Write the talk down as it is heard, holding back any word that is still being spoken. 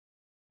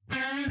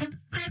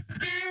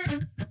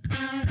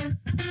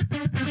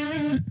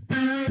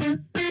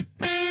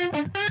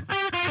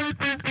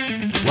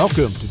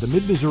Welcome to the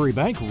Mid-Missouri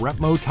Bank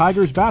Repmo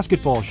Tigers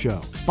Basketball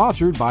Show,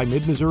 sponsored by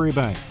Mid-Missouri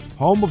Bank,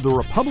 home of the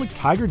Republic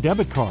Tiger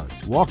debit card.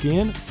 Walk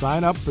in,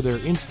 sign up for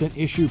their instant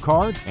issue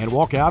card, and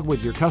walk out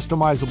with your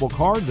customizable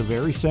card the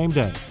very same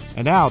day.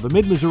 And now, the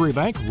Mid-Missouri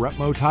Bank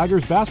Repmo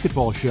Tigers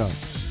Basketball Show.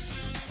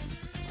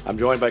 I'm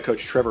joined by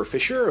Coach Trevor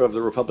Fisher of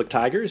the Republic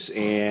Tigers,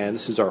 and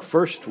this is our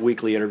first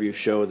weekly interview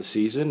show of the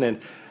season.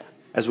 And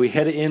as we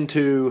head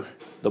into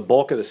the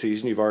bulk of the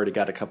season, you've already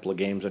got a couple of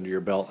games under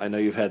your belt. I know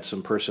you've had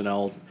some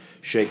personnel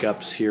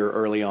shakeups here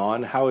early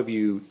on. How have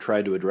you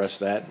tried to address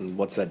that, and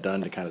what's that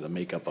done to kind of the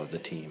makeup of the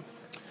team?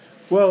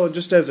 Well,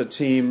 just as a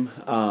team,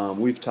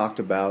 we've talked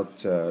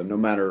about no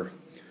matter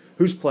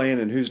who's playing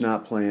and who's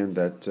not playing,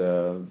 that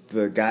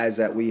the guys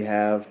that we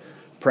have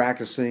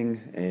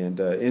practicing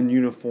and in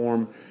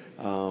uniform,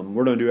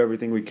 we're going to do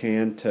everything we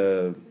can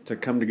to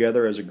come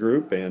together as a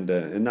group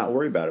and not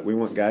worry about it. We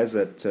want guys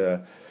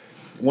that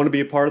want to be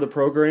a part of the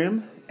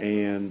program,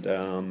 and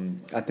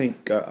I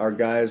think our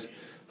guys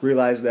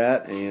realize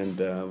that, and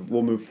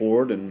we'll move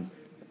forward, and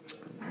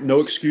no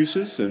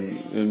excuses,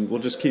 and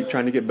we'll just keep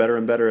trying to get better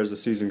and better as the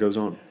season goes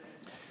on.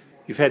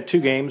 You've had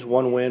 2 games,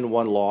 1 win,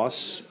 1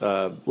 loss.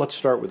 Let's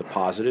start with the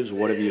positives.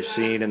 What have you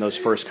seen in those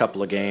first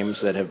couple of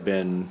games that have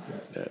been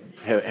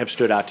have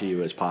stood out to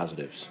you as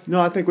positives?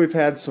 No, I think we've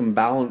had some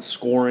balanced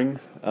scoring.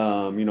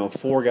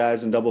 4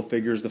 guys in double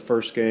figures the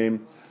first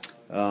game.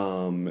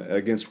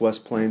 Against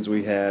West Plains,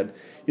 we had,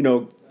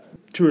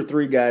 2 or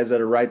 3 guys that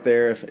are right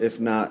there, if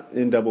not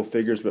in double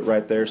figures, but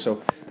right there.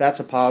 So that's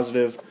a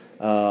positive.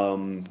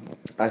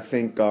 I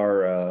think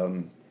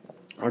our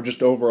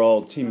just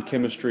overall team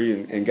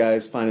chemistry and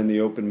guys finding the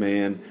open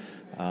man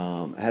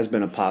has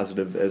been a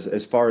positive.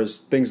 As far as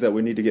things that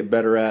we need to get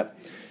better at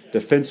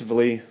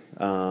defensively,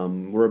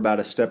 we're about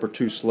a step or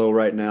 2 slow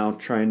right now,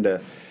 trying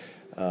to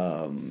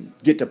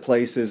get to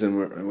places,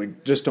 and we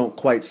just don't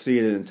quite see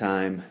it in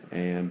time,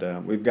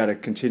 and we've got to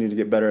continue to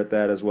get better at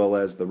that, as well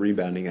as the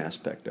rebounding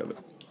aspect of it.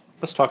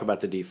 Let's talk about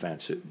the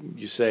defense.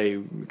 You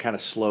say kind of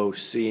slow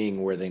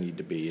seeing where they need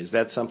to be. Is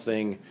that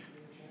something,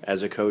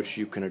 as a coach,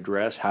 you can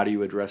address? How do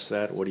you address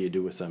that? What do you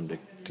do with them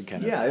to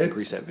kind of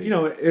increase that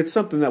vision? It's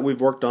something that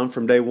we've worked on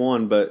from day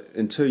one, but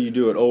until you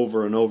do it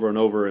over and over and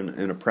over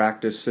in a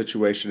practice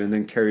situation and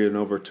then carry it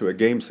over to a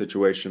game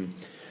situation,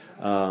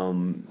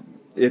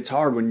 it's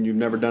hard when you've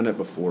never done it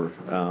before,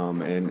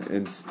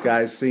 and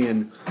guys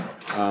seeing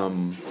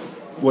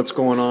what's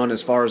going on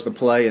as far as the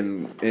play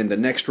and the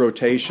next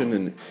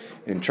rotation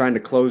and trying to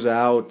close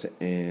out,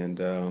 and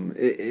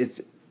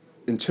it's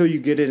until you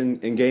get it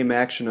in game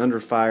action under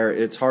fire,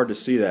 it's hard to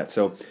see that.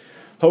 So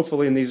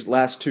hopefully in these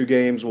last 2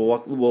 games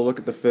we'll look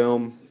at the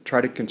film,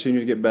 try to continue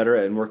to get better,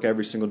 and work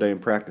every single day in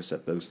practice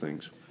at those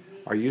things.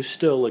 Are you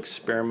still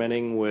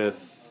experimenting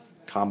with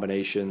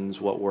combinations,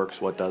 what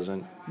works, what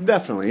doesn't?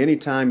 Definitely.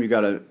 Anytime you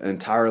got an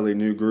entirely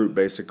new group,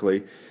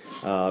 basically,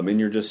 and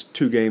you're just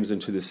 2 games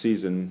into the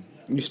season,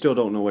 you still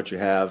don't know what you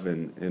have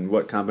and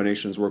what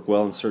combinations work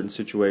well in certain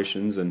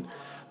situations, and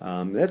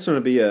that's going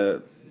to be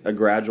a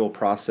gradual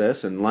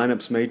process, and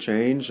lineups may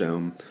change.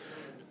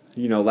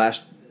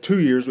 Last 2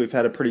 years we've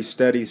had a pretty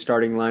steady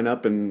starting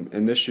lineup,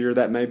 and this year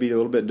that may be a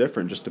little bit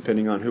different, just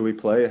depending on who we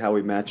play, how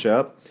we match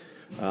up,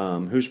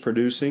 who's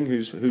producing,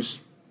 who's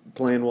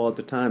playing well at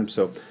the time.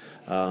 So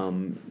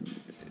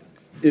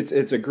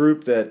it's a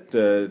group that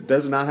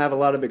does not have a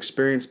lot of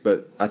experience,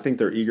 but I think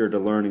they're eager to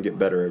learn and get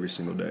better every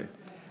single day.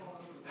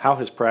 How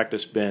has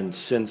practice been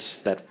since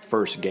that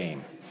first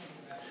game?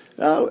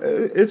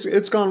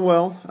 It's gone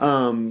well.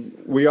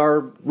 We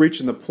are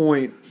reaching the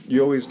point.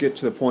 You always get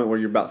to the point where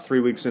you're about 3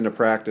 weeks into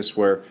practice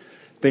where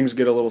things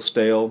get a little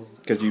stale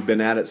because you've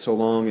been at it so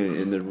long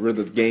and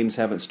the games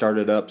haven't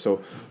started up.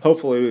 So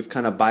hopefully we've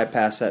kind of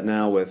bypassed that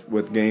now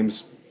with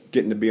games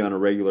getting to be on a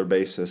regular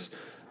basis.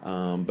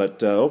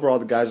 But overall,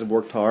 the guys have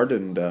worked hard,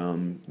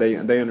 and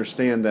they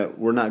understand that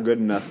we're not good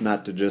enough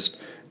not to just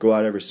go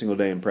out every single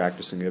day and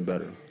practice and get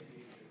better.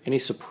 Any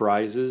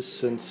surprises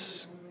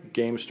since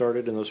games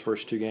started in those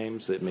first 2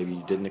 games that maybe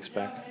you didn't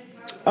expect?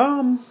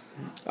 I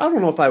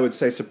don't know if I would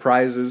say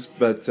surprises,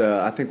 but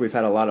I think we've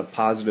had a lot of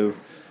positive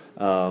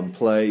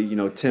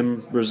play.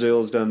 Tim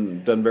Brazil's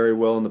done very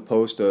well in the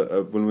post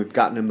when we've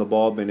gotten him the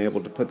ball, been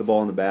able to put the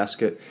ball in the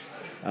basket.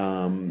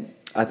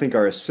 I think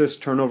our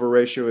assist turnover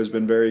ratio has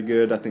been very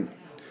good. I think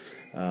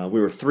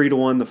we were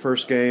 3-1 the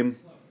first game,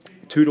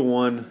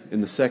 2-1 in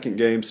the second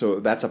game,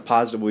 so that's a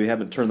positive. We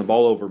haven't turned the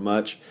ball over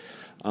much.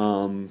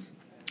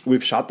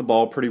 We've shot the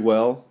ball pretty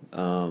well,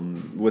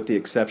 with the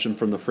exception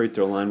from the free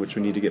throw line, which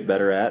we need to get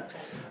better at.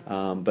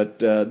 But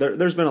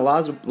there's been a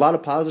lot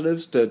of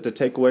positives to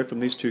take away from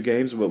these 2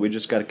 games, but we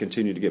just got to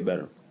continue to get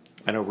better.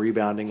 I know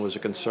rebounding was a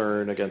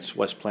concern against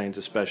West Plains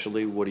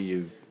especially. What did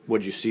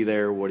you see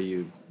there? What do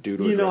you do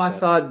to address that? I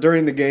thought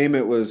during the game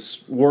it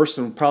was worse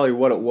than probably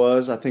what it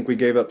was. I think we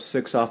gave up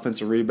 6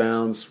 offensive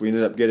rebounds. We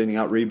ended up getting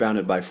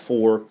out-rebounded by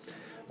 4.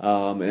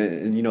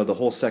 And the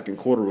whole second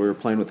quarter we were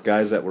playing with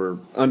guys that were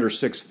under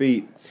 6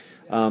 feet.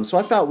 So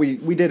I thought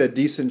we did a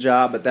decent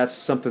job, but that's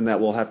something that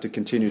we'll have to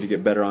continue to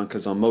get better on,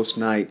 because on most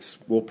nights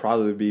we'll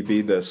probably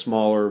be the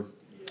smaller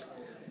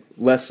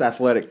less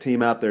athletic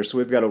team out there. So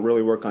we've got to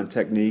really work on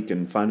technique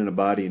and finding a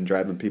body and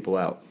driving people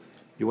out.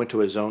 You went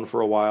to a zone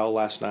for a while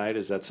last night.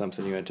 Is that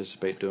something you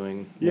anticipate doing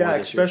more Yeah,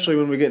 this year? especially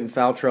when we get in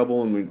foul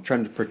trouble and we're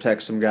trying to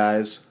protect some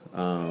guys.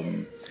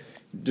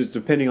 Just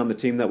depending on the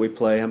team that we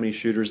play, how many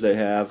shooters they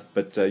have.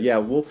 But, yeah,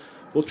 we'll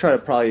try to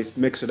probably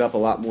mix it up a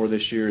lot more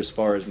this year as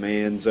far as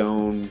man,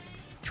 zone,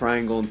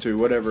 triangle, into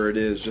whatever it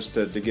is, just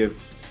to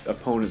give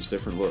opponents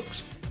different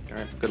looks. All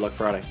right. Good luck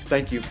Friday.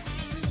 Thank you.